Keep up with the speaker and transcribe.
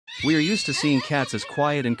We are used to seeing cats as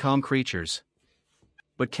quiet and calm creatures.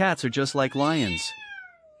 But cats are just like lions.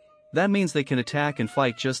 That means they can attack and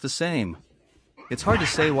fight just the same. It's hard to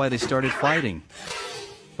say why they started fighting.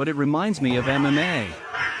 But it reminds me of MMA.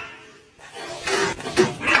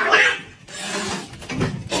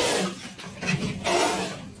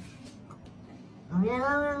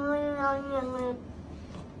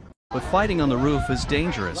 But fighting on the roof is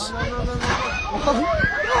dangerous.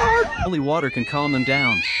 Only water can calm them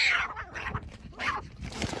down.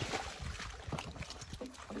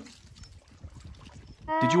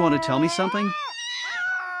 Did you want to tell me something?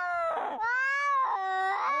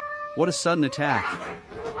 What a sudden attack.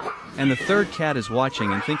 And the third cat is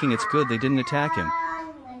watching and thinking it's good they didn't attack him.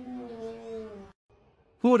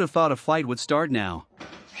 Who would have thought a fight would start now?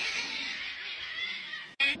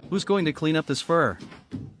 Who's going to clean up this fur?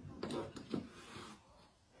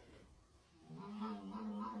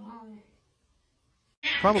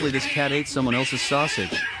 Probably this cat ate someone else's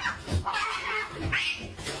sausage.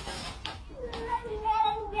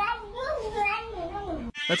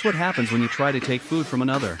 That's what happens when you try to take food from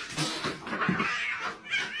another.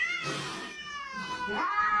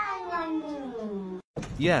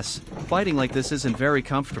 Yes, fighting like this isn't very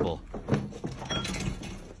comfortable.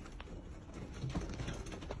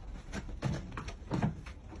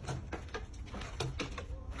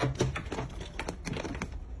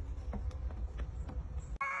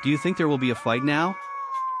 Do you think there will be a fight now?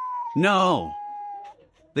 No!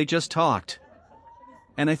 They just talked.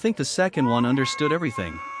 And I think the second one understood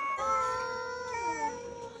everything.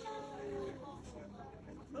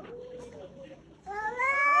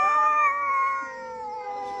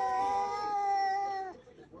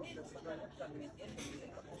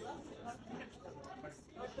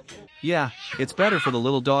 Yeah, it's better for the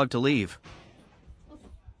little dog to leave.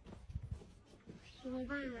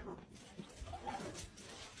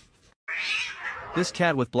 This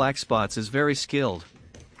cat with black spots is very skilled.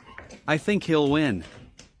 I think he'll win.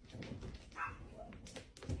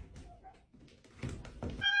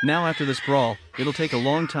 Now after this brawl, it'll take a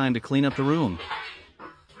long time to clean up the room.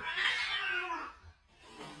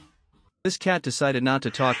 This cat decided not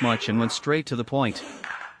to talk much and went straight to the point.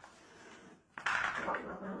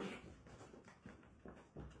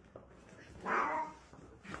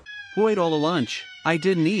 Who ate all the lunch? I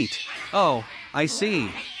didn't eat. Oh, I see.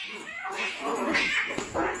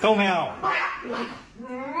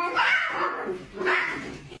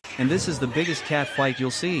 And this is the biggest cat fight you'll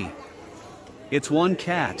see. It's one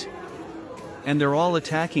cat. And they're all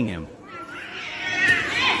attacking him.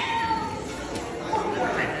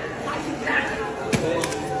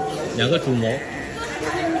 Nhà có chuồng một.